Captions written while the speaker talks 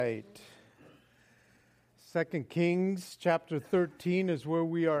Right. 2 Kings chapter 13 is where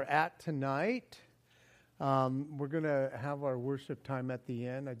we are at tonight. We're going to have our worship time at the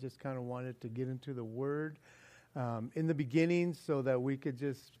end. I just kind of wanted to get into the Word in the beginning so that we could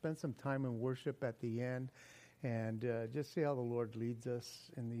just spend some time in worship at the end and just see how the Lord leads us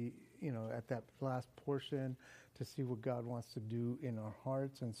in the, at that last portion to see what God wants to do in our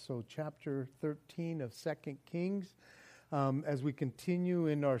hearts. And so chapter 13 of 2 Kings, as we continue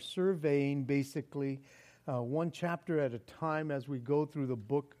in our surveying, basically, one chapter at a time as we go through the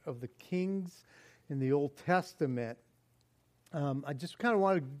book of the Kings in the Old Testament. I just kind of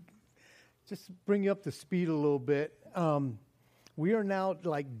want to just bring you up to speed a little bit. We are now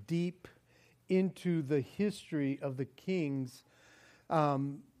like deep into the history of the kings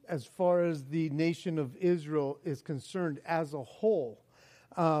as far as the nation of Israel is concerned as a whole.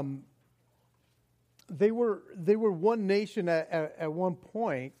 They were one nation at one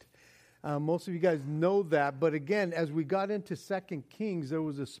point. Most of you guys know that. But again, as we got into 2 Kings, there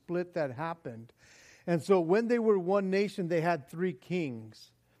was a split that happened. And so when they were one nation, they had three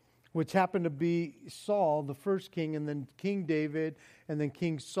kings, which happened to be Saul, the first king, and then King David, and then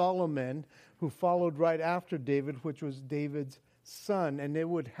King Solomon, who followed right after David, which was David's son. And it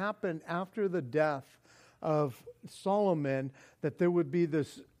would happen after the death of Solomon that there would be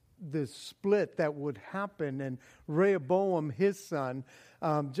this split that would happen, and Rehoboam, his son,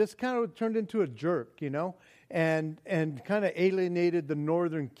 just kind of turned into a jerk, and kind of alienated the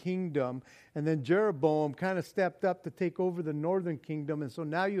northern kingdom. And then Jeroboam kind of stepped up to take over the northern kingdom. And so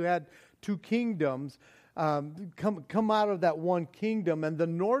now you had two kingdoms come out of that one kingdom. And the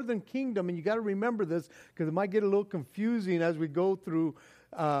northern kingdom, and you got to remember this because it might get a little confusing as we go through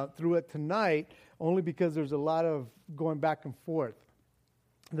it tonight, only because there's a lot of going back and forth.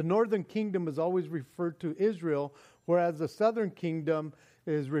 The northern kingdom is always referred to Israel, whereas the southern kingdom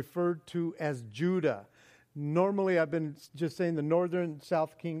is referred to as Judah. Normally, I've been just saying the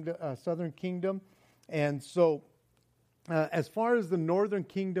southern kingdom. And so, as far as the northern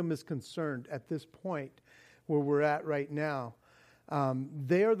kingdom is concerned at this point, where we're at right now,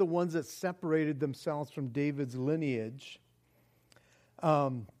 they are the ones that separated themselves from David's lineage.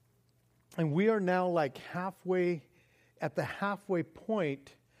 And we are now like at the halfway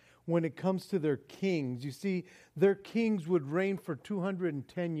point when it comes to their kings. You see, their kings would reign for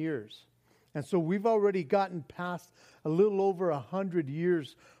 210 years. And so we've already gotten past a little over 100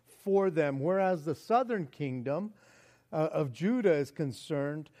 years for them. Whereas the southern kingdom of Judah is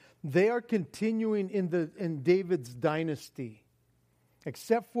concerned, they are continuing in David's dynasty.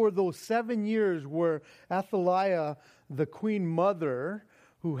 Except for those 7 years where Athaliah, the queen mother,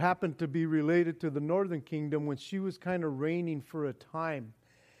 who happened to be related to the northern kingdom, when she was kind of reigning for a time.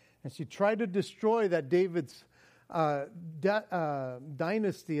 And she tried to destroy that David's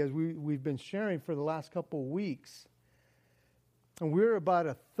dynasty, as we've been sharing for the last couple of weeks. And we're about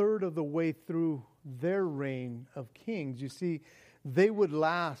a third of the way through their reign of kings. You see, they would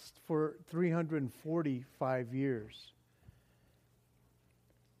last for 345 years.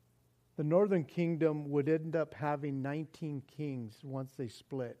 The northern kingdom would end up having 19 kings once they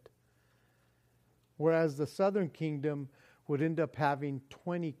split. Whereas the southern kingdom would end up having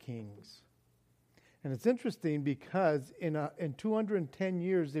 20 kings. And it's interesting because in 210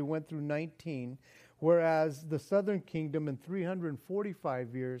 years they went through 19, whereas the southern kingdom in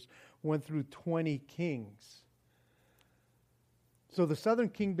 345 years went through 20 kings. So the southern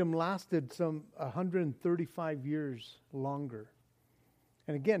kingdom lasted some 135 years longer.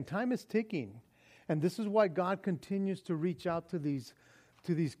 And again, time is ticking. And this is why God continues to reach out to these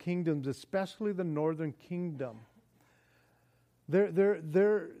kingdoms, especially the northern kingdom.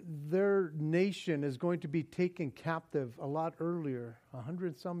 Their nation is going to be taken captive a lot earlier,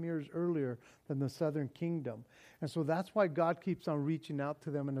 100 some years earlier than the southern kingdom. And so that's why God keeps on reaching out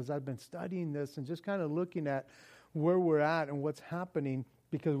to them. And as I've been studying this and just kind of looking at where we're at and what's happening,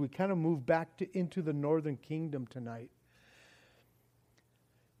 because we kind of move back into the northern kingdom tonight.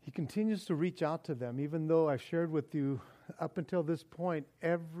 He continues to reach out to them, even though I shared with you up until this point,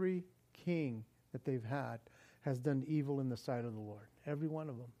 every king that they've had has done evil in the sight of the Lord. Every one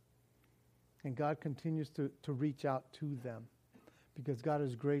of them. And God continues to reach out to them because God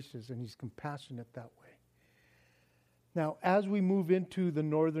is gracious and He's compassionate that way. Now, as we move into the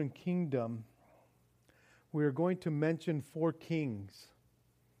northern kingdom, we are going to mention 4 kings.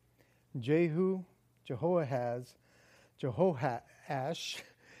 Jehu, Jehoahaz, Jehoash,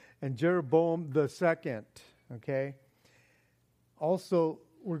 and Jeroboam the second. Okay? Also,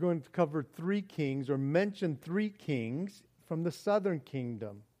 we're going to cover 3 kings, or mention 3 kings from the southern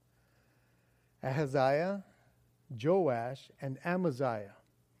kingdom. Ahaziah, Joash, and Amaziah.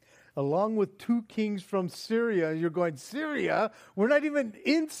 along with 2 kings from Syria. And you're going, Syria? We're not even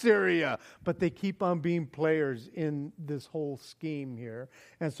in Syria. But they keep on being players in this whole scheme here.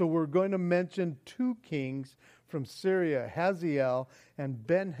 And so we're going to mention 2 kings from Syria, Hazael and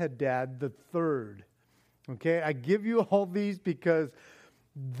Ben-Hadad the third. Okay, I give you all these because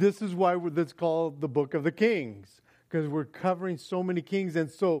this is why it's called the Book of the Kings, because we're covering so many kings. And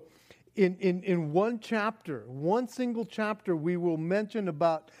so in one chapter, one single chapter, we will mention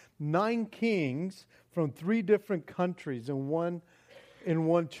about 9 kings from 3 different countries in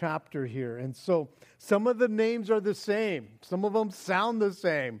one chapter here. And so some of the names are the same. Some of them sound the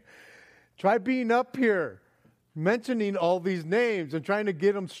same. Try being up here, mentioning all these names and trying to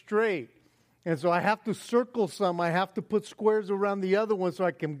get them straight. And so I have to circle some. I have to put squares around the other ones so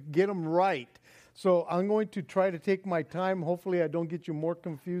I can get them right. So I'm going to try to take my time. Hopefully I don't get you more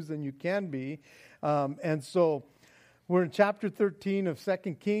confused than you can be. And so we're in chapter 13 of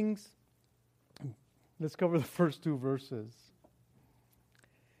 2 Kings. Let's cover the first 2 verses.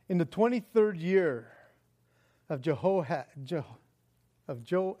 In the 23rd year of Joash,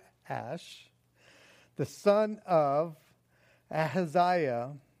 the son of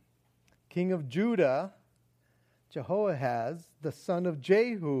Ahaziah, king of Judah, Jehoahaz, the son of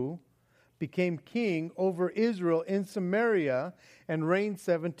Jehu, became king over Israel in Samaria and reigned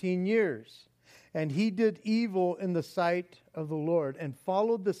 17 years. And he did evil in the sight of the Lord and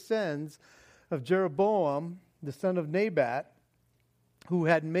followed the sins of Jeroboam, the son of Nebat, who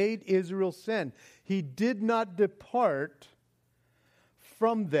had made Israel sin. He did not depart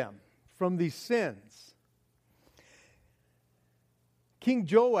from them, from these sins. King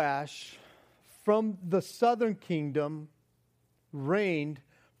Joash from the southern kingdom reigned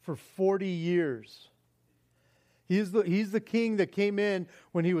for 40 years. He's the king that came in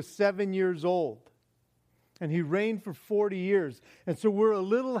when he was 7 years old. And he reigned for 40 years. And so we're a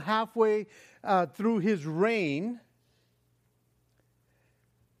little halfway through his reign.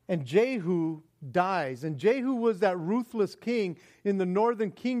 And Jehu dies. And Jehu was that ruthless king in the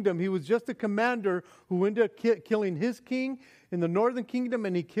northern kingdom. He was just a commander who ended up killing his king in the northern kingdom,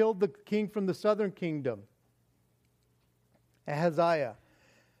 and he killed the king from the southern kingdom, Ahaziah.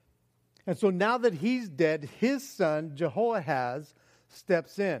 And so now that he's dead, his son, Jehoahaz,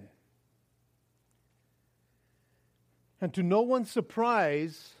 steps in. And to no one's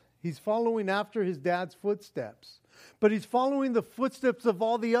surprise, he's following after his dad's footsteps. But he's following the footsteps of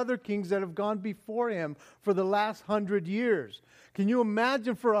all the other kings that have gone before him for the last 100 years. Can you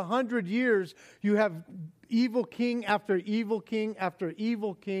imagine for 100 years you have evil king after evil king after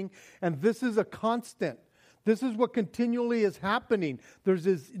evil king, and this is a constant. This is what continually is happening. There's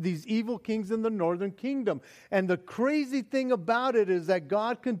these evil kings in the northern kingdom. And the crazy thing about it is that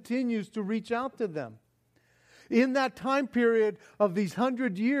God continues to reach out to them. In that time period of these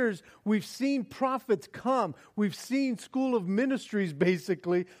 100 years, we've seen prophets come. We've seen school of ministries,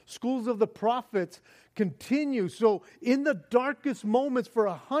 basically, schools of the prophets continue. So in the darkest moments for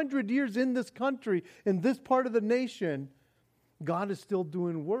 100 years in this country, in this part of the nation, God is still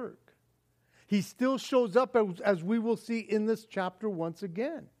doing work. He still shows up, as we will see in this chapter once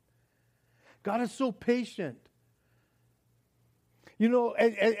again. God is so patient. You know,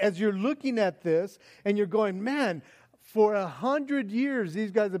 as you're looking at this and you're going, man, for 100 years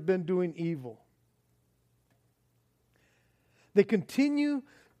these guys have been doing evil. They continue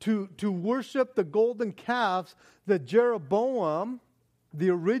to worship the golden calves that Jeroboam,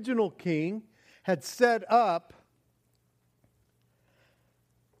 the original king, had set up.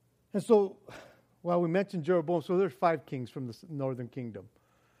 And so, well, we mentioned Jeroboam, so there's 5 kings from the northern kingdom.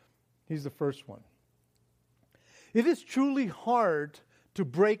 He's the first one. It is truly hard to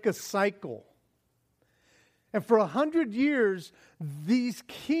break a cycle. And for 100 years, these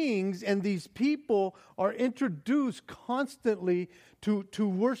kings and these people are introduced constantly to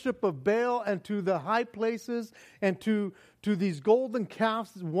worship of Baal and to the high places and to these golden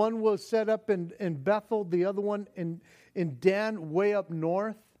calves. One was set up in Bethel, the other one in Dan, way up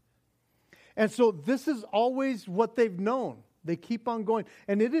north. And so this is always what they've known. They keep on going.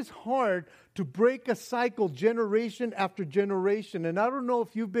 And it is hard to break a cycle generation after generation. And I don't know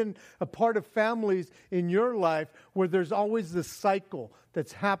if you've been a part of families in your life where there's always this cycle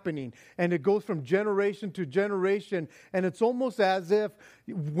that's happening. And it goes from generation to generation. And it's almost as if,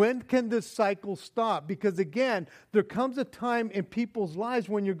 when can this cycle stop? Because again, there comes a time in people's lives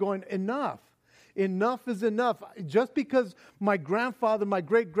when you're going, enough. Enough is enough. Just because my grandfather, my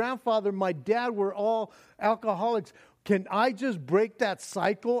great-grandfather, my dad were all alcoholics, can I just break that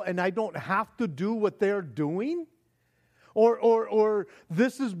cycle and I don't have to do what they're doing? Or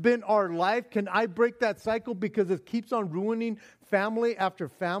this has been our life. Can I break that cycle because it keeps on ruining family after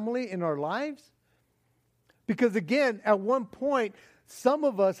family in our lives? Because again, at one point, some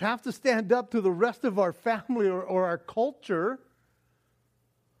of us have to stand up to the rest of our family or our culture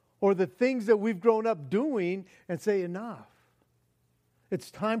or the things that we've grown up doing and say, enough. It's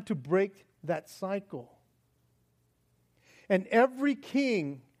time to break that cycle. And every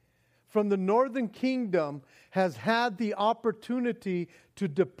king from the northern kingdom has had the opportunity to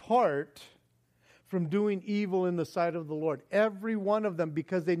depart from doing evil in the sight of the Lord. Every one of them,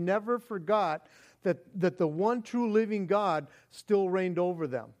 because they never forgot that the one true living God still reigned over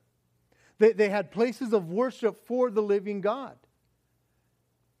them. They had places of worship for the living God.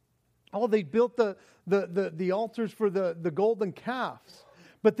 Oh, they built the altars for the golden calves.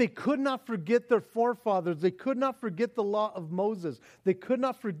 But they could not forget their forefathers. They could not forget the law of Moses. They could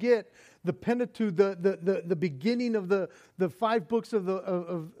not forget the Pentateuch, the beginning of the 5 books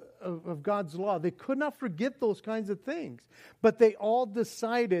of God's law. They could not forget those kinds of things. But they all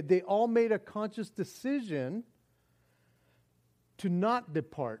decided, they all made a conscious decision to not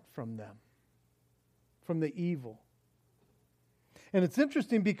depart from them, from the evil. And it's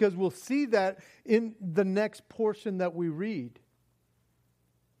interesting because we'll see that in the next portion that we read.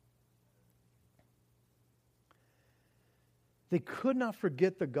 They could not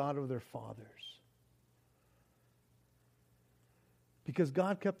forget the God of their fathers. Because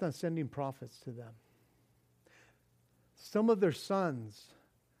God kept on sending prophets to them. Some of their sons,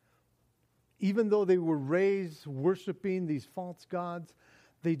 even though they were raised worshiping these false gods,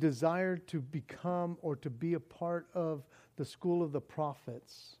 they desired to become or to be a part of the school of the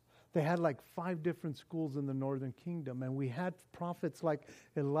prophets. They had like 5 different schools in the northern kingdom. And we had prophets like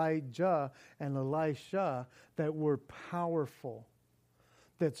Elijah and Elisha that were powerful,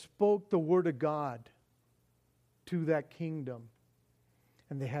 that spoke the word of God to that kingdom.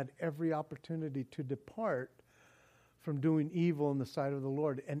 And they had every opportunity to depart from doing evil in the sight of the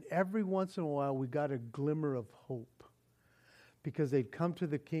Lord. And every once in a while we got a glimmer of hope, because they'd come to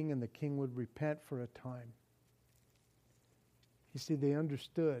the king and the king would repent for a time. You see, they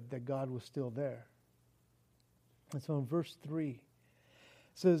understood that God was still there. And so in verse 3, it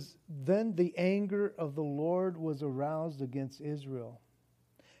says, "Then the anger of the Lord was aroused against Israel,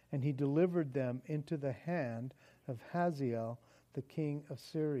 and he delivered them into the hand of Hazael, the king of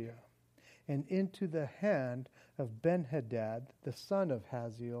Syria, and into the hand of Ben-Hadad, the son of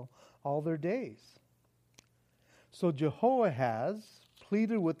Hazael, all their days. So Jehoahaz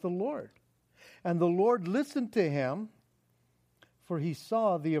pleaded with the Lord, and the Lord listened to him, for he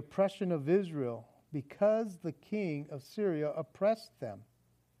saw the oppression of Israel, because the king of Syria oppressed them.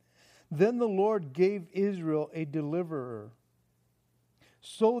 Then the Lord gave Israel a deliverer,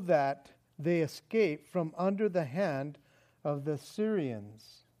 so that they escaped from under the hand of the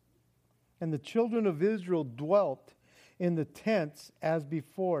Syrians. And the children of Israel dwelt in the tents as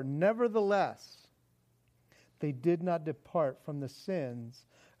before. Nevertheless, they did not depart from the sins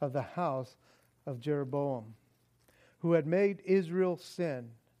of the house of Jeroboam, who had made Israel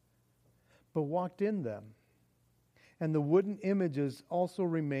sin, but walked in them. And the wooden images also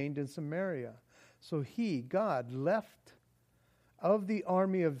remained in Samaria. So he, God, left of the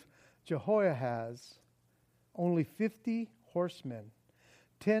army of Jehoahaz only 50 horsemen,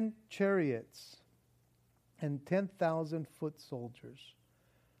 10 chariots, and 10,000 foot soldiers.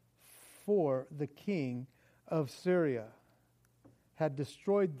 For the king of Syria had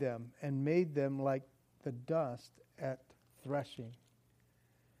destroyed them and made them like the dust at threshing.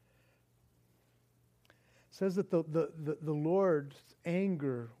 It says that the Lord's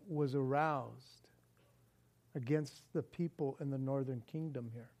anger was aroused against the people in the northern kingdom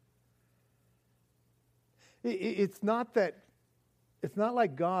here. It's not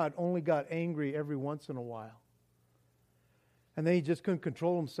like God only got angry every once in a while, and then he just couldn't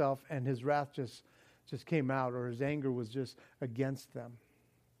control himself and his wrath just came out, or his anger was just against them,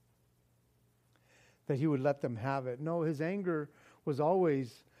 that he would let them have it. No, his anger was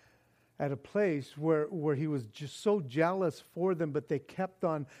always at a place where he was just so jealous for them, but they kept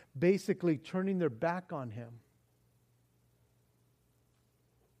on basically turning their back on him.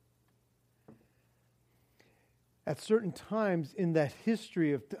 At certain times in that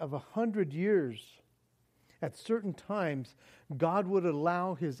history of 100 years, at certain times, God would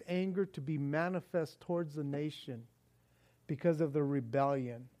allow his anger to be manifest towards the nation because of the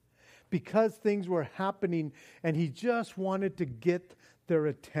rebellion, because things were happening and he just wanted to get their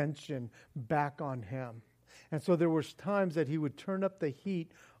attention back on him. And so there was times that he would turn up the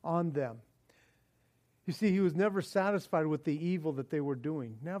heat on them. You see, he was never satisfied with the evil that they were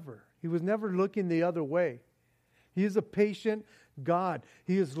doing. Never. He was never looking the other way. He is a patient God.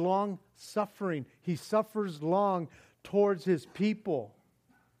 He is long-suffering. He suffers long towards his people.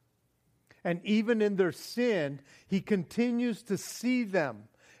 And even in their sin, he continues to see them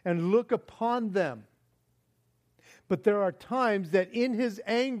and look upon them. But there are times that in his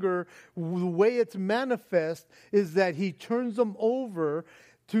anger, the way it's manifest is that he turns them over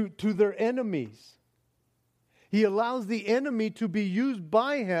to their enemies. He allows the enemy to be used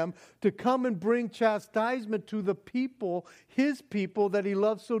by him to come and bring chastisement to the people, his people that he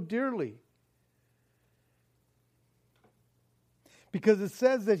loves so dearly. Because it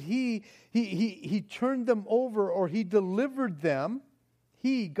says that he turned them over, or he delivered them.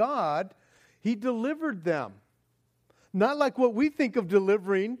 He, God, he delivered them. Not like what we think of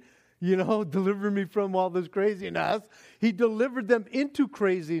delivering, deliver me from all this craziness. He delivered them into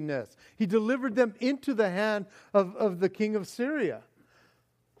craziness. He delivered them into the hand of the king of Syria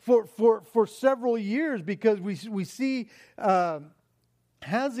for several years, because we see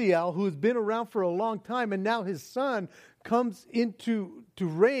Hazael, who has been around for a long time, and now his son comes into to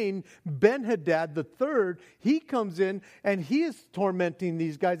reign, Ben-Hadad the third. He comes in and he is tormenting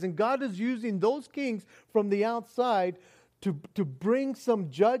these guys, and God is using those kings from the outside to bring some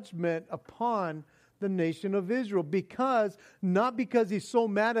judgment upon the nation of Israel, not because he's so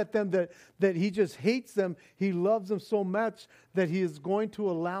mad at them that he just hates them. He loves them so much that he is going to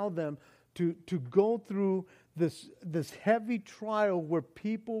allow them to go through this heavy trial where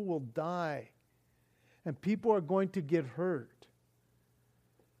people will die and people are going to get hurt.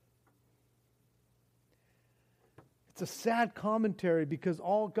 It's a sad commentary, because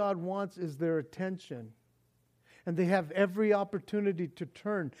all God wants is their attention. And they have every opportunity to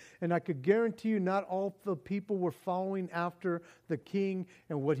turn. And I could guarantee you, not all the people were following after the king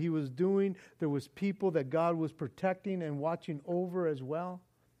and what he was doing. There was people that God was protecting and watching over as well.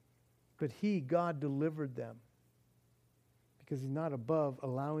 But God delivered them, because he's not above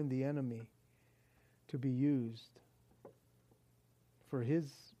allowing the enemy to be used for his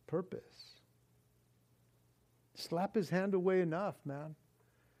purpose. Slap his hand away enough, man.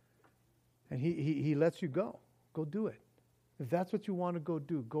 And he lets you go. Go do it. If that's what you want to go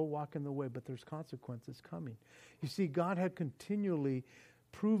do, go walk in the way, but there's consequences coming. You see, God had continually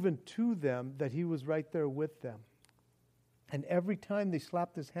proven to them that he was right there with them. And every time they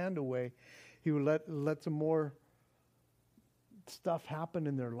slapped his hand away, he would let some more stuff happen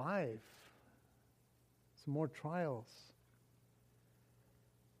in their life. Some more trials.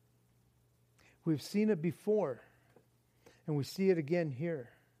 We've seen it before, and we see it again here,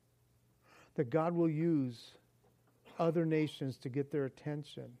 that God will use other nations to get their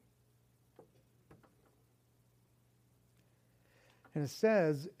attention. And it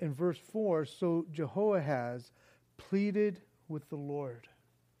says in verse 4, so Jehoahaz pleaded with the Lord.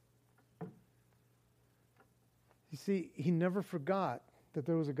 You see, he never forgot that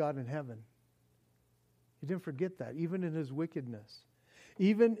there was a God in heaven. He didn't forget that, even in his wickedness.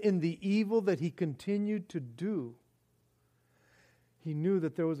 Even in the evil that he continued to do, he knew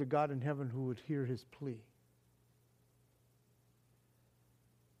that there was a God in heaven who would hear his plea.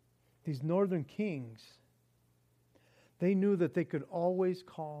 These northern kings, they knew that they could always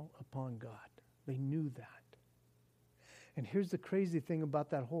call upon God. They knew that. And here's the crazy thing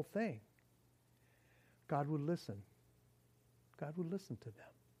about that whole thing. God would listen. God would listen to them.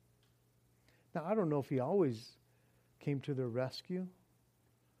 Now, I don't know if he always came to their rescue,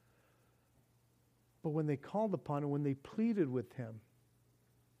 but when they called upon him, when they pleaded with him,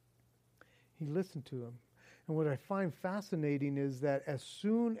 he listened to them. And what I find fascinating is that as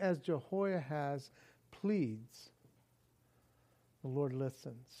soon as Jehoahaz pleads, the Lord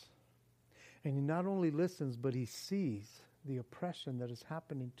listens. And he not only listens, but he sees the oppression that is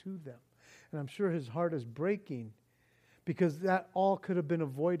happening to them. And I'm sure his heart is breaking, because that all could have been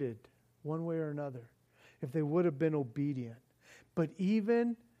avoided one way or another if they would have been obedient. But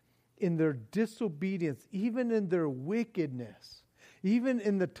even in their disobedience, even in their wickedness, even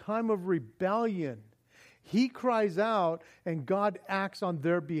in the time of rebellion, he cries out and God acts on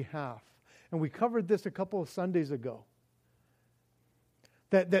their behalf. And we covered this a couple of Sundays ago.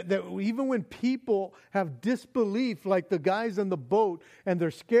 That even when people have disbelief, like the guys in the boat, and they're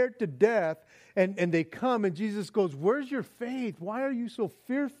scared to death, and they come and Jesus goes, where's your faith? Why are you so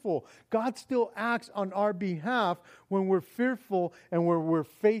fearful? God still acts on our behalf when we're fearful and when we're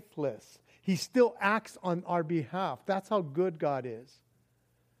faithless. He still acts on our behalf. That's how good God is.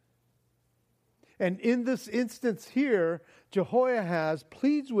 And in this instance here, Jehoahaz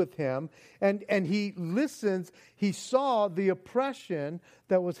pleads with him, and he listens. He saw the oppression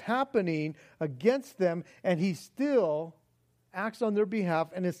that was happening against them, and he still acts on their behalf.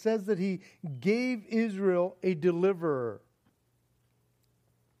 And it says that he gave Israel a deliverer.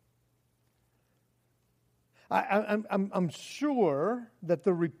 I'm sure that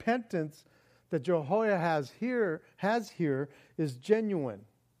the repentance that Jehoiah has here is genuine.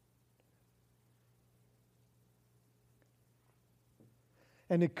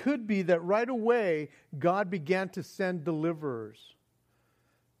 And it could be that right away, God began to send deliverers.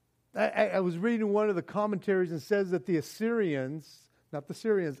 I was reading one of the commentaries and says that the Assyrians, not the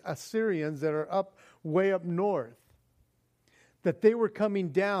Syrians, Assyrians that are way up north, that they were coming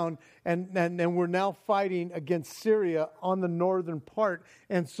down and were now fighting against Syria on the northern part.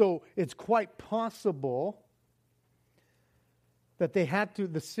 And so it's quite possible that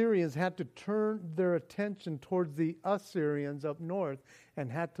the Syrians had to turn their attention towards the Assyrians up north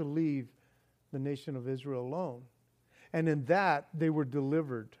and had to leave the nation of Israel alone. And in that, they were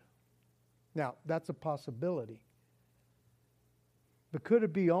delivered. Now, that's a possibility. But could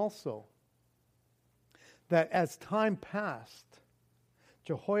it be also that as time passed,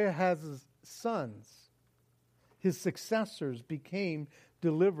 Jehoiahaz's sons, his successors, became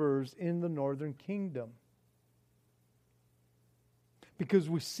deliverers in the northern kingdom? Because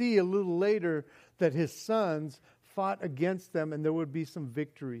we see a little later that his sons fought against them and there would be some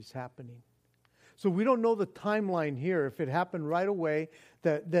victories happening. So we don't know the timeline here, if it happened right away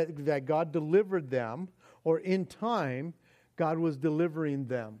that God delivered them, or in time God was delivering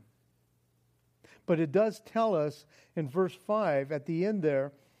them. But it does tell us in verse 5 at the end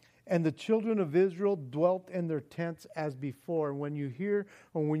there, and the children of Israel dwelt in their tents as before. And when you hear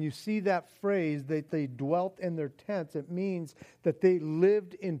or when you see that phrase that they dwelt in their tents, it means that they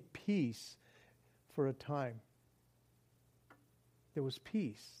lived in peace for a time. There was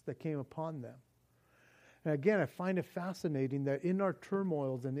peace that came upon them. And again, I find it fascinating that in our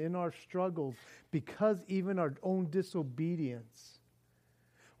turmoils and in our struggles, because even our own disobedience,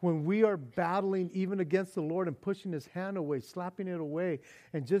 when we are battling even against the Lord and pushing His hand away, slapping it away,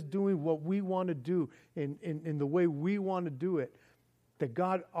 and just doing what we want to do in the way we want to do it, that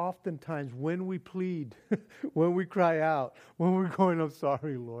God oftentimes, when we plead, when we cry out, when we're going, I'm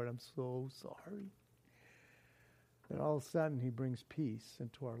sorry, Lord, I'm so sorry, that all of a sudden He brings peace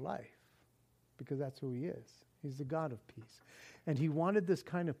into our life, because that's who He is. He's the God of peace. And He wanted this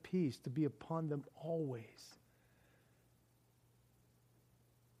kind of peace to be upon them always.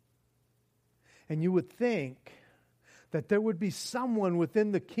 And you would think that there would be someone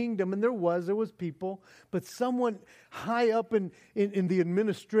within the kingdom, and there was people, but someone high up in the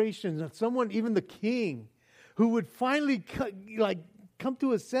administration, someone, even the king, who would finally come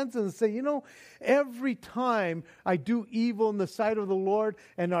to a sense and say, every time I do evil in the sight of the Lord,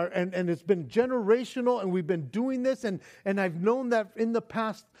 and it's been generational, and we've been doing this, and I've known that in the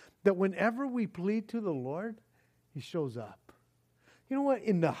past, that whenever we plead to the Lord, He shows up. You know what?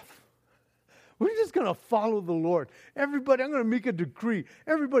 Enough. We're just going to follow the Lord. Everybody, I'm going to make a decree.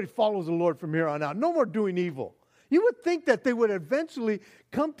 Everybody follows the Lord from here on out. No more doing evil. You would think that they would eventually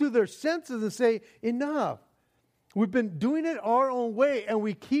come to their senses and say, enough. We've been doing it our own way, and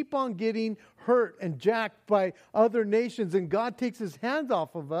we keep on getting hurt and jacked by other nations, and God takes His hands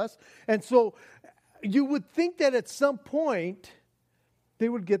off of us. And so you would think that at some point they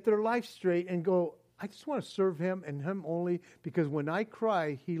would get their life straight and go, I just want to serve Him and Him only, because when I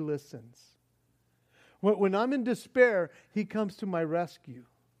cry, He listens. When I'm in despair, He comes to my rescue.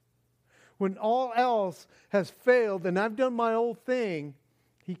 When all else has failed and I've done my own thing,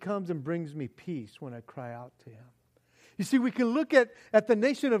 He comes and brings me peace when I cry out to Him. You see, we can look at the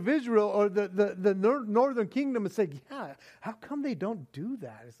nation of Israel or the northern kingdom and say, yeah, how come they don't do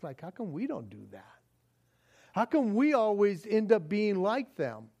that? It's like, how come we don't do that? How come we always end up being like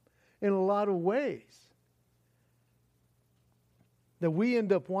them in a lot of ways? That we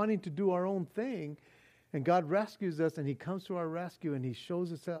end up wanting to do our own thing, and God rescues us, and He comes to our rescue, and He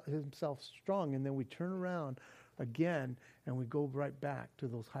shows Himself strong, and then we turn around again, and we go right back to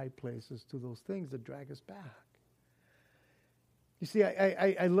those high places, to those things that drag us back. You see,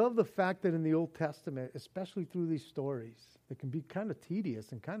 I love the fact that in the Old Testament, especially through these stories, that can be kind of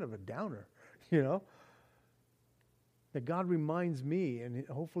tedious and kind of a downer, that God reminds me, and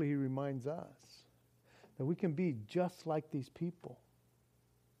hopefully He reminds us, that we can be just like these people.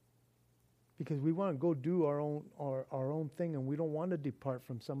 Because we want to go do our own thing, and we don't want to depart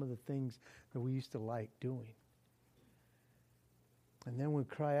from some of the things that we used to like doing. And then we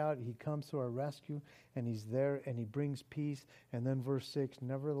cry out, He comes to our rescue, and He's there, and He brings peace. And then verse 6,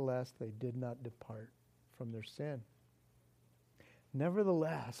 nevertheless, they did not depart from their sin.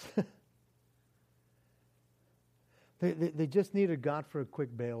 Nevertheless, they just needed God for a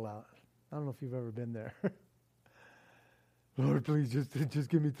quick bailout. I don't know if you've ever been there. Lord, please just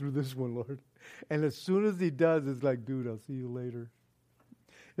get me through this one, Lord. And as soon as He does, it's like, dude, I'll see you later.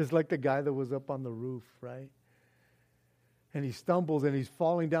 It's like the guy that was up on the roof, right? And he stumbles and he's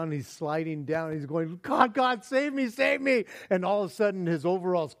falling down and he's sliding down. And he's going, God, God, save me, save me. And all of a sudden his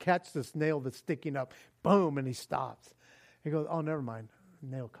overalls catch this nail that's sticking up. Boom, and he stops. He goes, oh, never mind.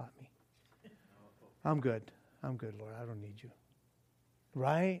 Nail caught me. I'm good. I'm good, Lord. I don't need you.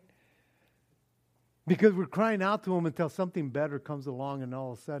 Right? Because we're crying out to him until something better comes along, and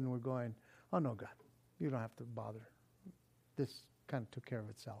all of a sudden we're going, oh, no, God, you don't have to bother. This kind of took care of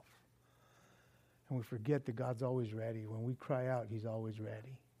itself. And we forget that God's always ready. When we cry out, he's always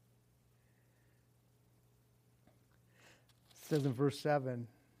ready. It says in verse 7,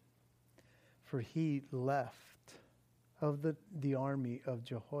 for he left of the army of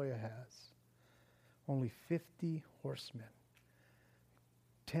Jehoahaz only 50 horsemen,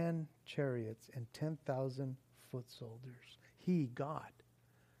 10 chariots, and 10,000 foot soldiers. He, God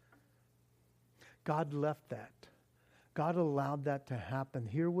left that. God allowed that to happen.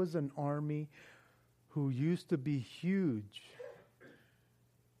 Here was an army who used to be huge,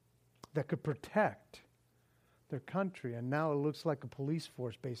 that could protect their country. And now it looks like a police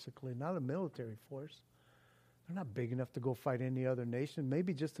force, basically, not a military force. They're not big enough to go fight any other nation,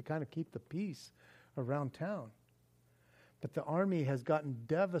 maybe just to kind of keep the peace around town. But the army has gotten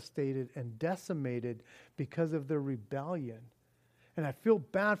devastated and decimated because of their rebellion. And I feel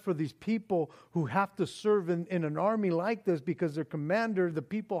bad for these people who have to serve in an army like this, because their commander, the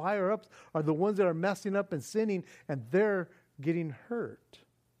people higher ups, are the ones that are messing up and sinning, and they're getting hurt.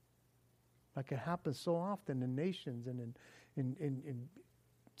 Like it happens so often in nations and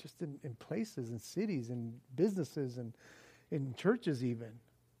in places and cities and businesses and in churches even.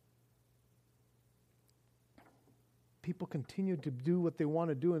 People continue to do what they want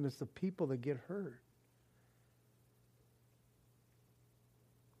to do, and it's the people that get hurt.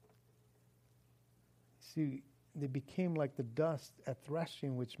 See, they became like the dust at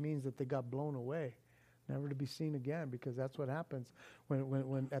threshing, which means that they got blown away, never to be seen again, because that's what happens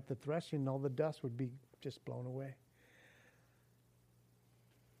when at the threshing, all the dust would be just blown away.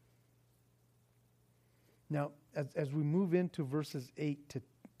 Now, as we move into verses 8 to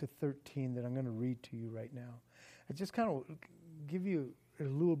 13 that I'm going to read to you right now, I just kind of give you a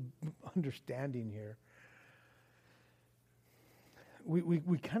little understanding here.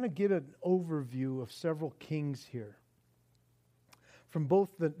 We kind of get an overview of several kings here, from both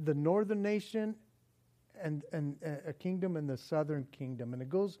the northern nation and a kingdom and the southern kingdom, and it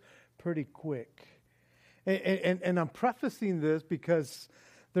goes pretty quick. And I'm prefacing this because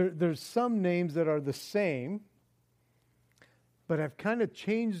there's some names that are the same, but I've kind of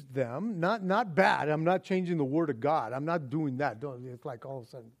changed them. Not bad. I'm not changing the word of God. I'm not doing that. It's like all of a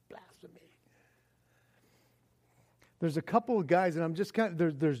sudden blasphemy. There's a couple of guys, and I'm just kind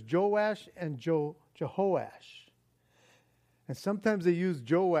of, there's Joash and Jehoash. And sometimes they use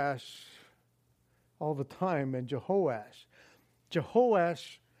Joash all the time and Jehoash.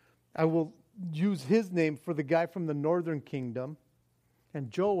 Jehoash, I will use his name for the guy from the northern kingdom,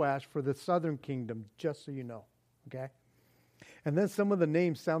 and Joash for the southern kingdom, just so you know, okay? And then some of the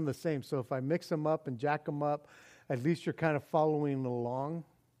names sound the same, so if I mix them up and jack them up, at least you're kind of following along.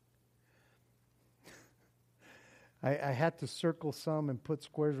 I had to circle some and put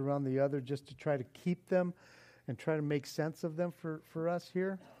squares around the other just to try to keep them and try to make sense of them for us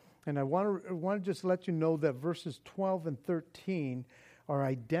here. And I want to just let you know that verses 12 and 13 are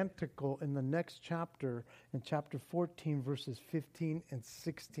identical in the next chapter, in chapter 14, verses 15 and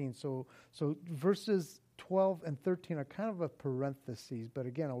 16. So verses 12 and 13 are kind of a parenthesis, but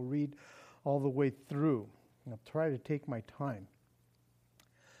again, I'll read all the way through. I'll try to take my time.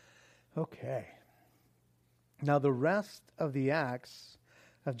 Okay. Now the rest of the acts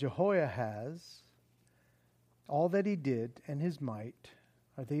of Jehoahaz, all that he did and his might,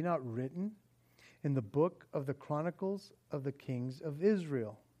 are they not written in the book of the Chronicles of the Kings of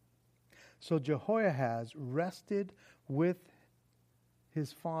Israel? So Jehoahaz rested with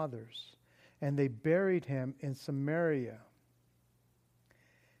his fathers, and they buried him in Samaria.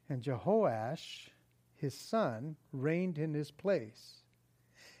 And Jehoash, his son, reigned in his place.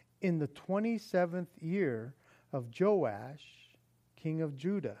 In the 27th year of Joash, king of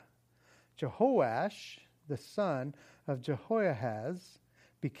Judah, Jehoash, the son of Jehoahaz,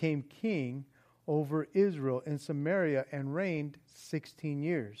 became king over Israel in Samaria and reigned 16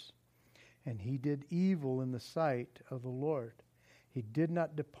 years. And he did evil in the sight of the Lord. He did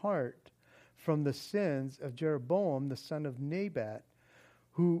not depart from the sins of Jeroboam, the son of Nebat,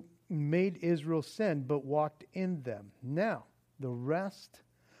 who made Israel sin, but walked in them. Now, the rest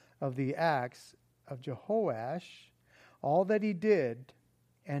of the acts of Jehoash, all that he did,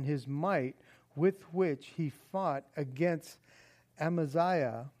 and his might with which he fought against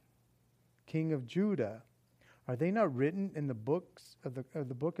Amaziah, king of Judah, Are they not written in the books of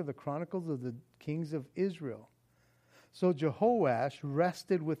the book of the Chronicles of the kings of Israel? So Jehoash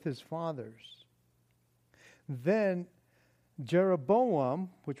rested with his fathers. Then Jeroboam,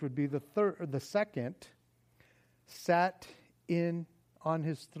 which would be the second, sat on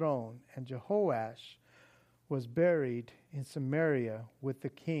his throne, and Jehoash was buried in Samaria with the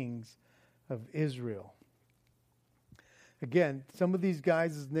kings of Israel. Again, some of these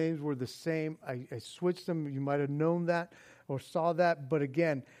guys' names were the same. I switched them. You might have known that or saw that. But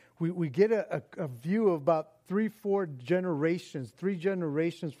again, we get a view of about 3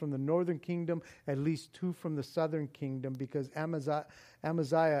 generations from the northern kingdom, at least 2 from the southern kingdom, because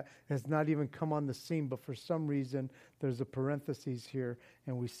Amaziah has not even come on the scene. But for some reason, there's a parenthesis here,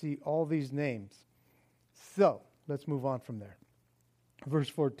 and we see all these names. So, let's move on from there. Verse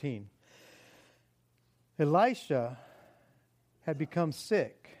 14. Elisha had become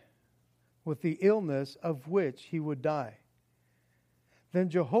sick with the illness of which he would die. Then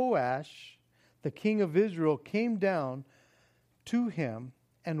Jehoash, the king of Israel, came down to him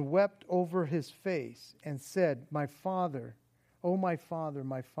and wept over his face and said, "My father, O my father,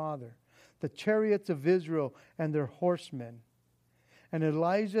 my father, the chariots of Israel and their horsemen." And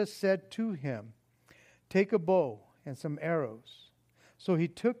Elijah said to him, "Take a bow and some arrows." So he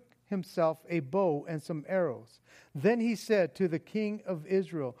took himself a bow and some arrows. Then he said to the king of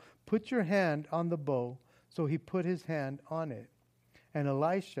Israel, "Put your hand on the bow." So he put his hand on it. And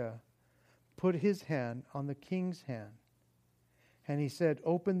Elisha put his hand on the king's hand. And he said,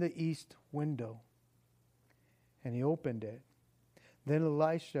 "Open the east window." And he opened it. Then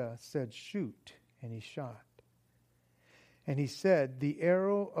Elisha said, "Shoot." And he shot. And he said, "The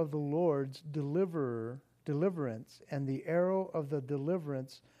arrow of the Lord's deliverance, and the arrow of the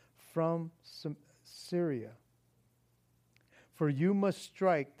deliverance from Syria. For you must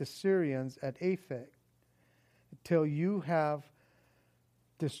strike the Syrians at Aphek till you have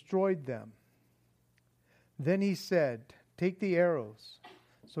destroyed them." Then he said, "Take the arrows."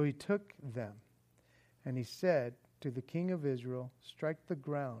 So he took them. And he said to the king of Israel, "Strike the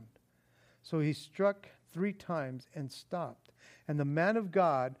ground." So he struck 3 times and stopped. And the man of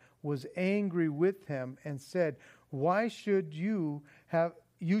God was angry with him and said, "Why should you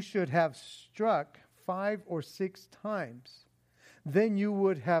should have struck 5 or 6 times? Then you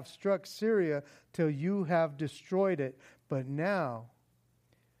would have struck Syria till you have destroyed it. But now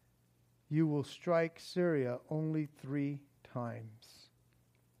you will strike Syria only 3 times.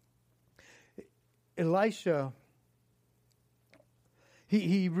 Elisha,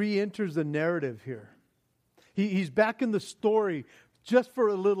 he re-enters the narrative here. He's back in the story just for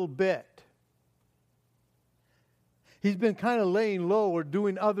a little bit. He's been kind of laying low or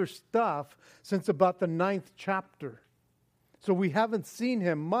doing other stuff since about the 9th chapter. So we haven't seen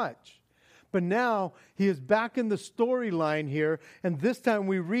him much. But now he is back in the storyline here. And this time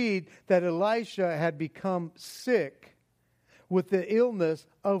we read that Elisha had become sick with the illness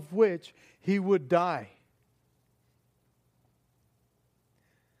of which he would die.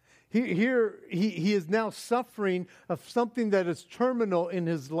 Here he is now suffering of something that is terminal in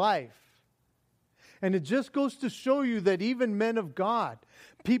his life. And it just goes to show you that even men of God,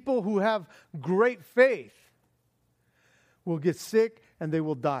 people who have great faith, will get sick and they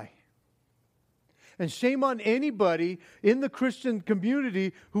will die. And shame on anybody in the Christian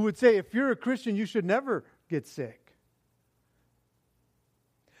community who would say, if you're a Christian, you should never get sick.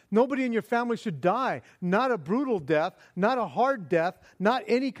 Nobody in your family should die. Not a brutal death, not a hard death, not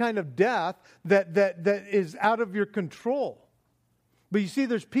any kind of death that is out of your control. But you see,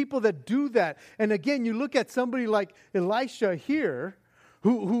 there's people that do that. And again, you look at somebody like Elisha here,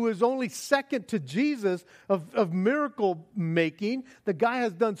 who is only second to Jesus of miracle making. The guy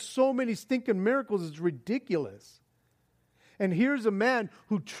has done so many stinking miracles, it's ridiculous. And here's a man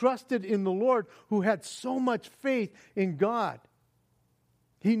who trusted in the Lord, who had so much faith in God.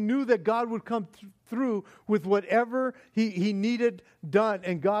 He knew that God would come through with whatever he needed done.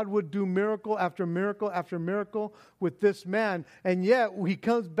 And God would do miracle after miracle after miracle with this man. And yet he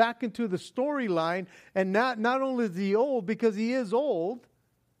comes back into the storyline. And not only is he old, because he is old.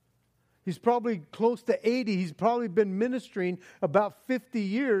 He's probably close to 80. He's probably been ministering about 50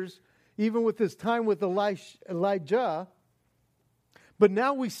 years, even with his time with Elijah. But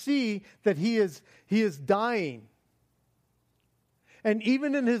now we see that he is dying. And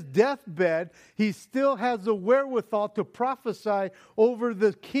even in his deathbed, he still has the wherewithal to prophesy over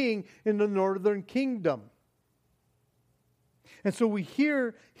the king in the northern kingdom. And so we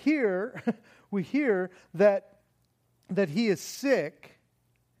hear that he is sick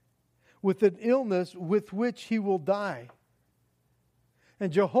with an illness with which he will die.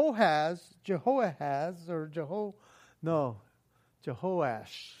 And Jehoash,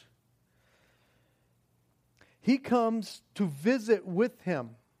 he comes to visit with him.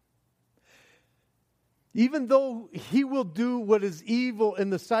 Even though he will do what is evil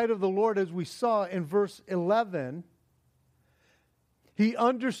in the sight of the Lord, as we saw in verse 11, he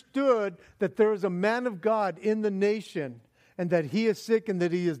understood that there is a man of God in the nation and that he is sick and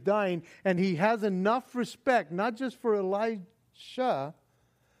that he is dying. And he has enough respect, not just for Elisha,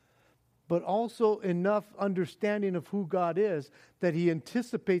 but also enough understanding of who God is, that he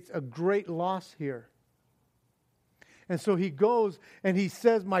anticipates a great loss here. And so he goes and he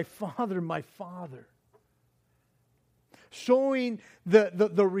says, my father, my father. Showing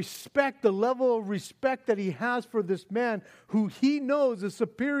the respect, the level of respect that he has for this man who he knows is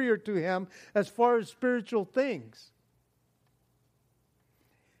superior to him as far as spiritual things.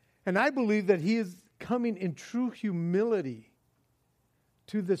 And I believe that he is coming in true humility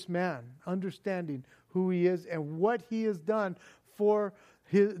to this man, understanding who he is and what he has done for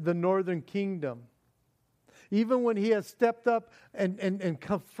the northern kingdom. Even when he has stepped up and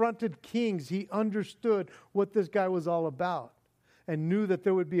confronted kings, he understood what this guy was all about and knew that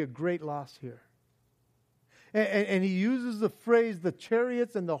there would be a great loss here. And he uses the phrase, the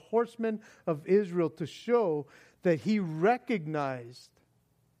chariots and the horsemen of Israel, to show that he recognized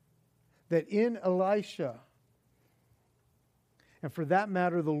that in Elisha, and for that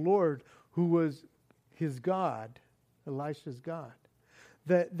matter, the Lord, who was his God, Elisha's God,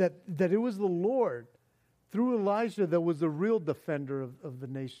 that it was the Lord through Elijah that was the real defender of the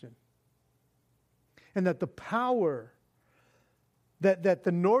nation. And that the power that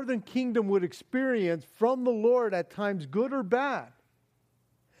the northern kingdom would experience from the Lord, at times good or bad,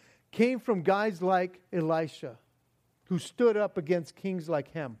 came from guys like Elisha, who stood up against kings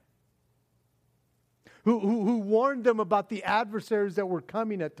like him, who warned them about the adversaries that were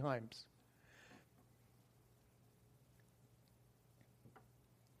coming at times.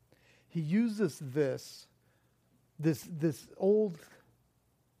 He uses this old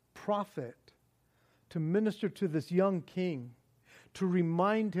prophet to minister to this young king, to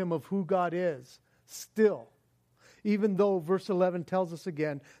remind him of who God is still, even though verse 11 tells us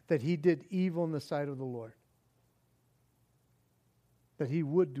again that he did evil in the sight of the Lord, that he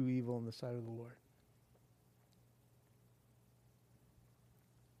would do evil in the sight of the Lord.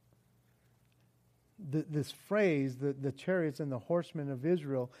 This phrase, the chariots and the horsemen of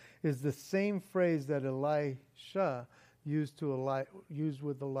Israel, is the same phrase that Elisha used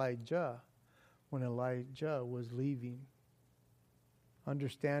with Elijah when Elijah was leaving,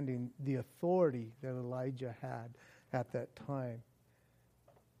 understanding the authority that Elijah had at that time.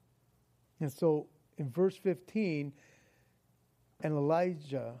 And so in verse 15, and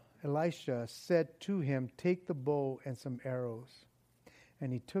Elisha said to him, take the bow and some arrows.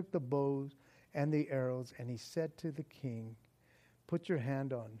 And he took the bows and the arrows, and he said to the king, put your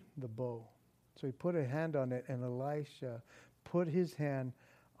hand on the bow. So he put a hand on it, and Elisha put his hand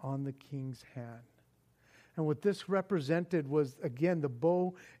on the king's hand. And what this represented was, again, the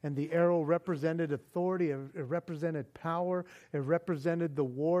bow and the arrow represented authority, it represented power, it represented the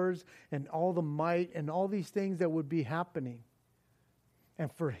wars and all the might and all these things that would be happening.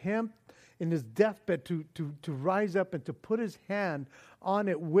 And for him, in his deathbed, to rise up and to put his hand on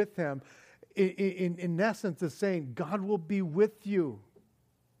it with him, in essence, is saying, God will be with you.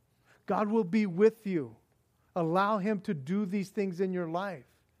 God will be with you. Allow him to do these things in your life.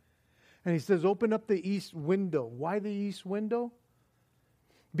 And he says, open up the east window. Why the east window?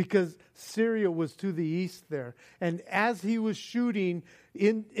 Because Syria was to the east there. And as he was shooting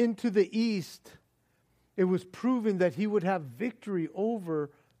into the east, it was proven that he would have victory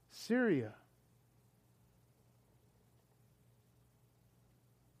over Syria.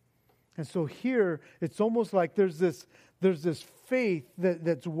 And so here, it's almost like there's this faith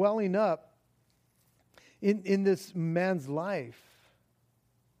that's welling up in this man's life.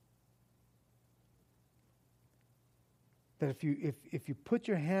 That if you put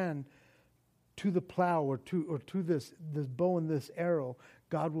your hand to the plow or to this bow and this arrow,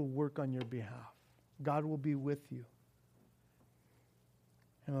 God will work on your behalf. God will be with you.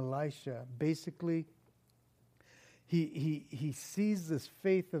 And Elisha, basically, he sees this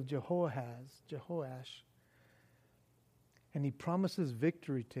faith of Jehoash, and he promises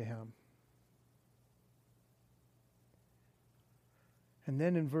victory to him. And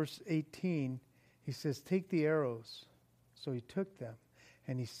then in verse 18, he says, take the arrows. So he took them,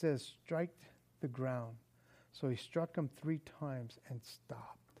 and he says, strike the ground. So he struck him 3 times and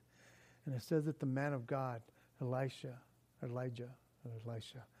stopped. And it says that the man of God, Elijah,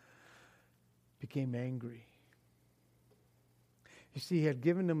 became angry. You see, he had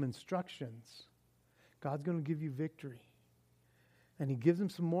given them instructions. God's going to give you victory. And he gives him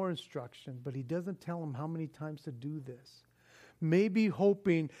some more instruction, but he doesn't tell him how many times to do this. Maybe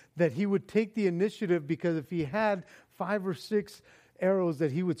hoping that he would take the initiative, because if he had 5 or 6 arrows,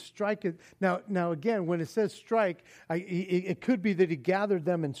 that he would strike it. Now again, when it says strike, it could be that he gathered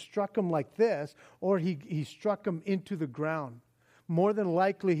them and struck them like this, or he struck them into the ground. More than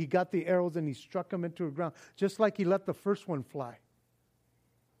likely, he got the arrows and he struck them into the ground, just like he let the first one fly.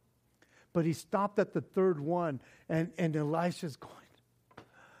 But he stopped at the third one, and Elisha's going,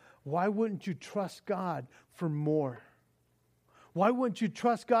 why wouldn't you trust God for more? Why wouldn't you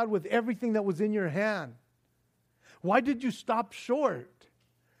trust God with everything that was in your hand? Why did you stop short?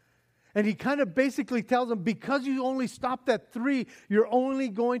 And he kind of basically tells him, because you only stopped at 3, you're only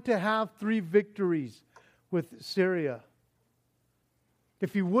going to have 3 victories with Syria.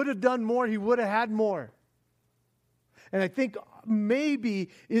 If he would have done more, he would have had more. And I think maybe,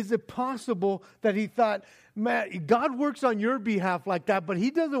 is it possible that he thought, man, God works on your behalf like that, but he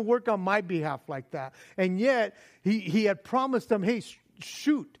doesn't work on my behalf like that. And yet, he had promised them, hey,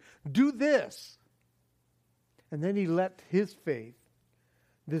 shoot, do this. And then he let his faith,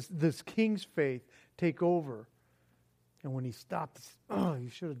 this king's faith, take over. And when he stopped, you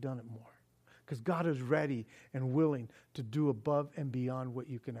should have done it more. Because God is ready and willing to do above and beyond what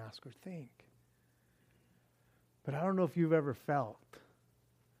you can ask or think. But I don't know if you've ever felt,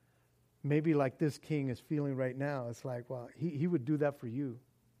 maybe like this king is feeling right now. It's like, well, he would do that for you,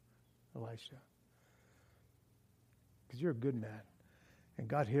 Elisha. Because you're a good man. And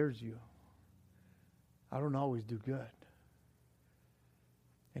God hears you. I don't always do good.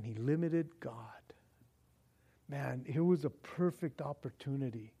 And he limited God. Man, it was a perfect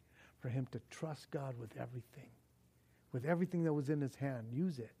opportunity for him to trust God with everything. With everything that was in his hand.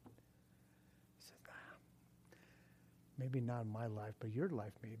 Use it. He said, maybe not in my life, but your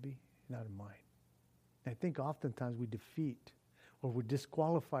life maybe, not in mine. And I think oftentimes we defeat or we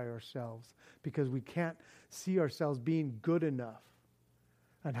disqualify ourselves because we can't see ourselves being good enough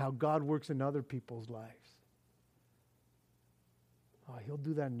and how God works in other people's lives. Oh, he'll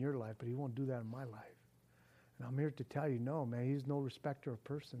do that in your life, but he won't do that in my life. And I'm here to tell you, no, man, he's no respecter of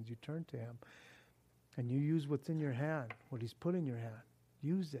persons. You turn to him and you use what's in your hand, what he's put in your hand.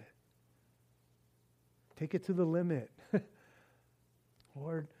 Use it. Take it to the limit.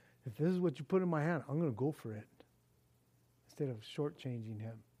 Lord, if this is what you put in my hand, I'm going to go for it instead of shortchanging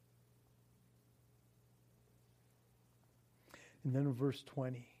him. And then in verse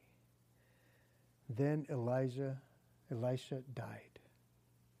 20, then Elisha died,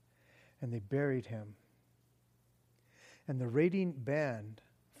 and they buried him. And the raiding band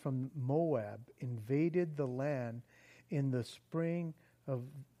from Moab invaded the land in the spring of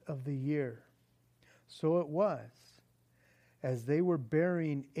the year. So it was, as they were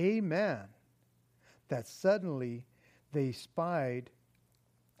burying a man, that suddenly they spied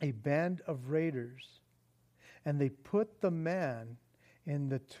a band of raiders, and they put the man in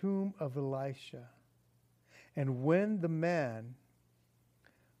the tomb of Elisha. And when the man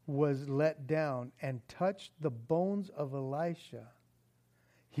was let down and touched the bones of Elisha,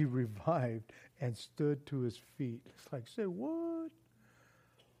 he revived and stood to his feet. It's like, say, what?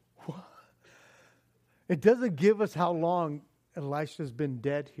 What? It doesn't give us how long Elisha's been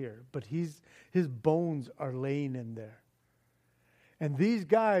dead here, but his bones are laying in there. And these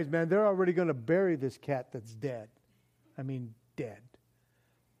guys, man, they're already going to bury this cat that's dead. I mean, dead.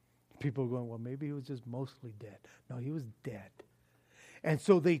 People are going, well, maybe he was just mostly dead. No, he was dead. And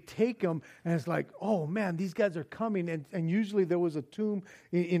so they take him, and it's like, oh, man, these guys are coming. And usually there was a tomb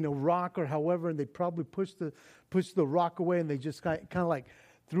in a rock or however, and they probably pushed the rock away, and they just kind of like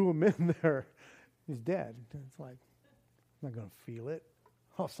threw him in there. He's dead. And it's like, I'm not going to feel it.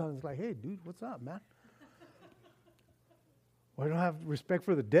 All of a sudden, it's like, hey, dude, what's up, man? Well, I don't have respect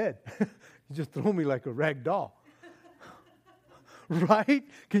for the dead. You just throw me like a rag doll. Right?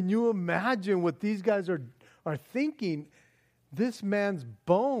 Can you imagine what these guys are thinking? This man's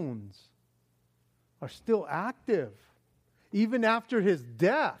bones are still active. Even after his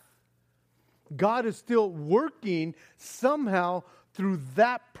death, God is still working somehow through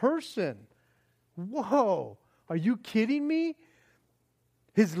that person. Whoa, are you kidding me?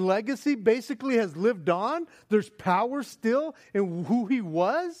 His legacy basically has lived on. There's power still in who he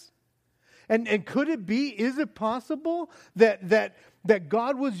was. And could it be, is it possible that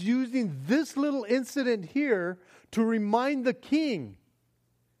God was using this little incident here to remind the king,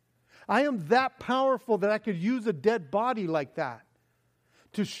 I am that powerful that I could use a dead body like that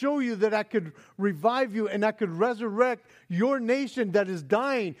to show you that I could revive you and I could resurrect your nation that is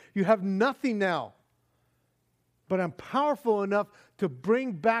dying. You have nothing now but I'm powerful enough to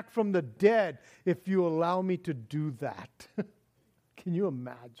bring back from the dead if you allow me to do that. Can you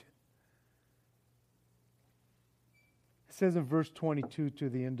imagine? It says in verse 22 to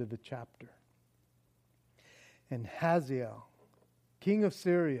the end of the chapter, and Hazael, king of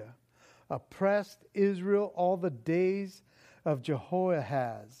Syria, oppressed Israel all the days of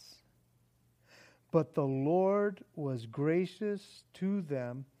Jehoahaz. But the Lord was gracious to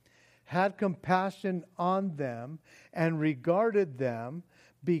them, had compassion on them, and regarded them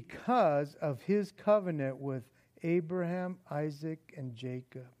because of his covenant with Abraham, Isaac, and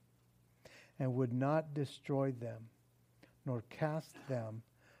Jacob, and would not destroy them, nor cast them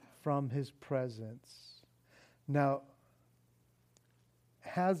from his presence. Now,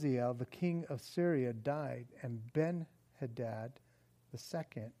 Hazael, the king of Syria, died, and Ben-Hadad the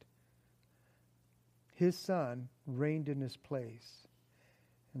second, his son, reigned in his place.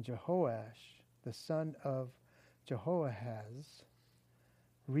 And Jehoash, the son of Jehoahaz,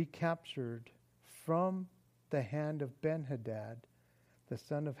 recaptured from the hand of Ben-Hadad, the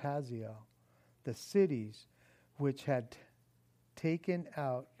son of Hazael, the cities which he had taken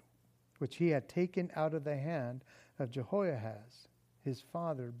out of the hand of Jehoahaz, his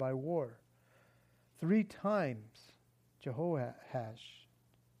father, by war. 3 times Jehoash,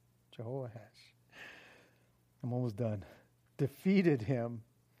 I'm almost done, defeated him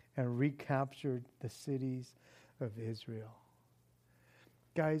and recaptured the cities of Israel.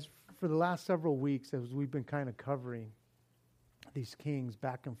 Guys, for the last several weeks, as we've been kind of covering these kings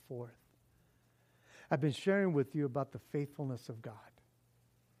back and forth, I've been sharing with you about the faithfulness of God.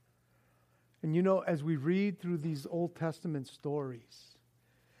 And you know, as we read through these Old Testament stories,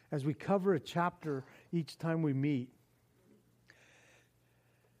 as we cover a chapter each time we meet,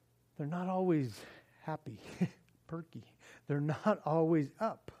 they're not always happy, perky. They're not always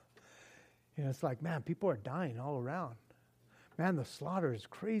up. You know, it's like, man, people are dying all around. Man, the slaughter is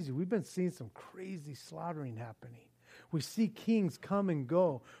crazy. We've been seeing some crazy slaughtering happening. We see kings come and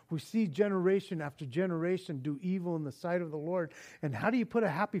go. We see generation after generation do evil in the sight of the Lord. And how do you put a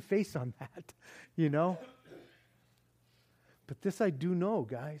happy face on that? You know? But this I do know,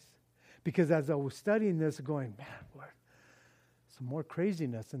 guys. Because as I was studying this, going, man, Lord, some more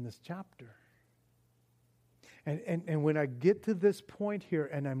craziness in this chapter. And when I get to this point here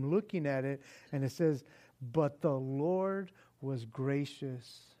and I'm looking at it and it says, but the Lord was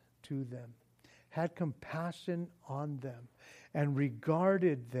gracious to them, had compassion on them, and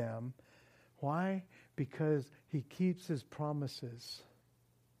regarded them. Why? Because he keeps his promises.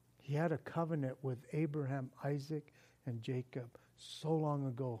 He had a covenant with Abraham, Isaac, and Jacob so long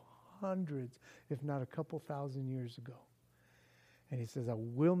ago, hundreds, if not a couple thousand years ago. And he says, I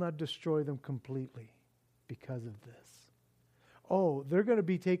will not destroy them completely because of this. Oh, they're going to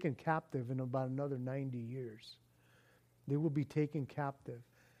be taken captive in about another 90 years. They will be taken captive.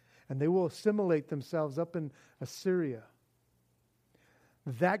 And they will assimilate themselves up in Assyria.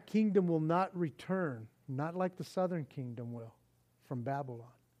 That kingdom will not return, not like the southern kingdom will, from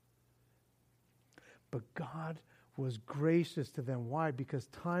Babylon. But God was gracious to them. Why? Because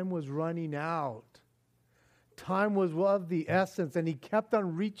time was running out. Time was of the essence, and he kept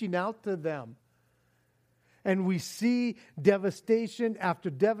on reaching out to them. And we see devastation after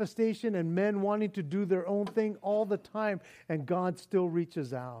devastation and men wanting to do their own thing all the time, and God still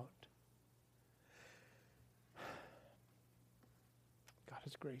reaches out. God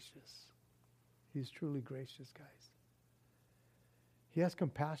is gracious. He's truly gracious, guys. He has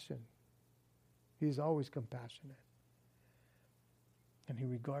compassion. He is always compassionate. And he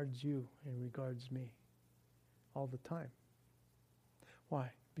regards you and regards me all the time.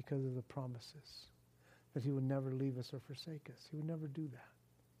 Why? Because of the promises that he would never leave us or forsake us. He would never do that.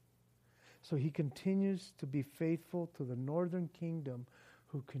 So he continues to be faithful to the northern kingdom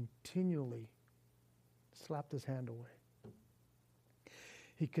who continually slapped his hand away.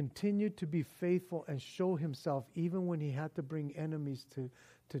 He continued to be faithful and show himself even when he had to bring enemies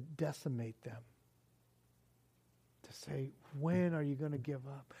to decimate them. To say, when are you going to give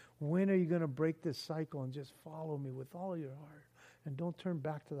up? When are you going to break this cycle and just follow me with all your heart? And don't turn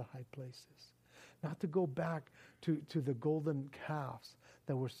back to the high places. Not to go back to the golden calves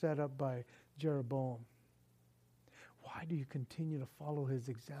that were set up by Jeroboam. Why do you continue to follow his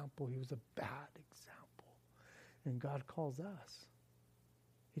example? He was a bad example. And God calls us.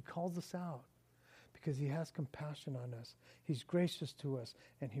 He calls us out because he has compassion on us. He's gracious to us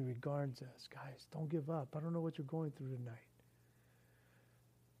and he regards us. Guys, don't give up. I don't know what you're going through tonight.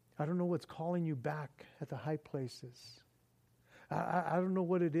 I don't know what's calling you back at the high places. I don't know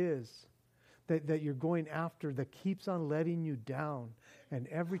what it is that you're going after that keeps on letting you down. And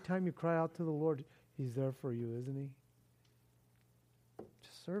every time you cry out to the Lord, He's there for you, isn't he?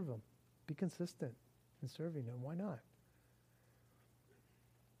 Just serve him. Be consistent in serving him. Why not?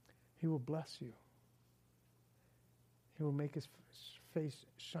 He will bless you. He will make his face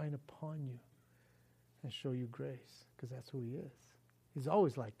shine upon you and show you grace, because that's who he is. He's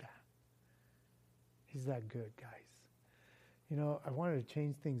always like that. He's that good, guys. You know, I wanted to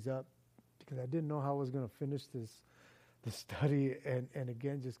change things up because I didn't know how I was going to finish this study, and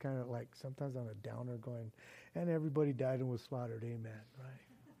again, just kind of like sometimes on a downer going, and everybody died and was slaughtered. Amen. Right?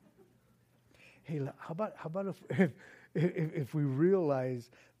 Hey, how about if we realize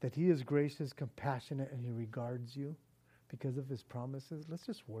that he is gracious, compassionate, and he regards you because of his promises? Let's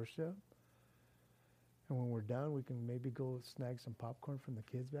just worship. And when we're done, we can maybe go snag some popcorn from the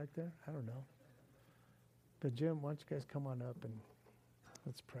kids back there. I don't know. But Jim, why don't you guys come on up and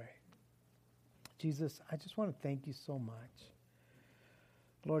let's pray. Jesus, I just want to thank you so much.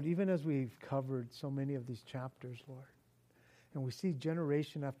 Lord, even as we've covered so many of these chapters, Lord, and we see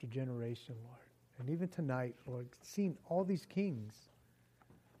generation after generation, Lord, and even tonight, Lord, seeing all these kings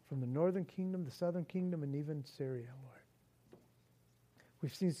from the northern kingdom, the southern kingdom, and even Syria, Lord.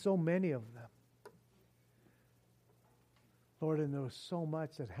 We've seen so many of them. Lord, and there was so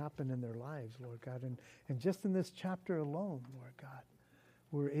much that happened in their lives, Lord God. And just in this chapter alone, Lord God,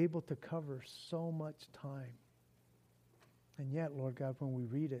 we're able to cover so much time. And yet, Lord God, when we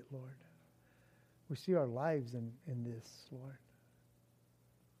read it, Lord, we see our lives in this, Lord.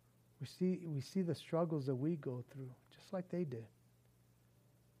 We see the struggles that we go through, just like they did.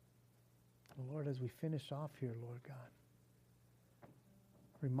 And Lord, as we finish off here, Lord God,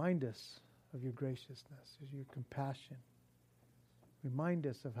 remind us of your graciousness, of your compassion. Remind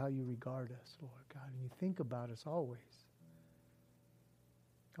us of how you regard us, Lord God, and you think about us always.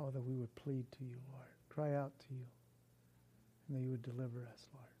 Oh, that we would plead to you, Lord, cry out to you, and that you would deliver us,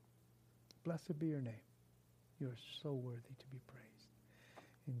 Lord. Blessed be your name. You are so worthy to be praised.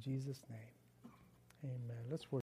 In Jesus' name, amen. Let's worship.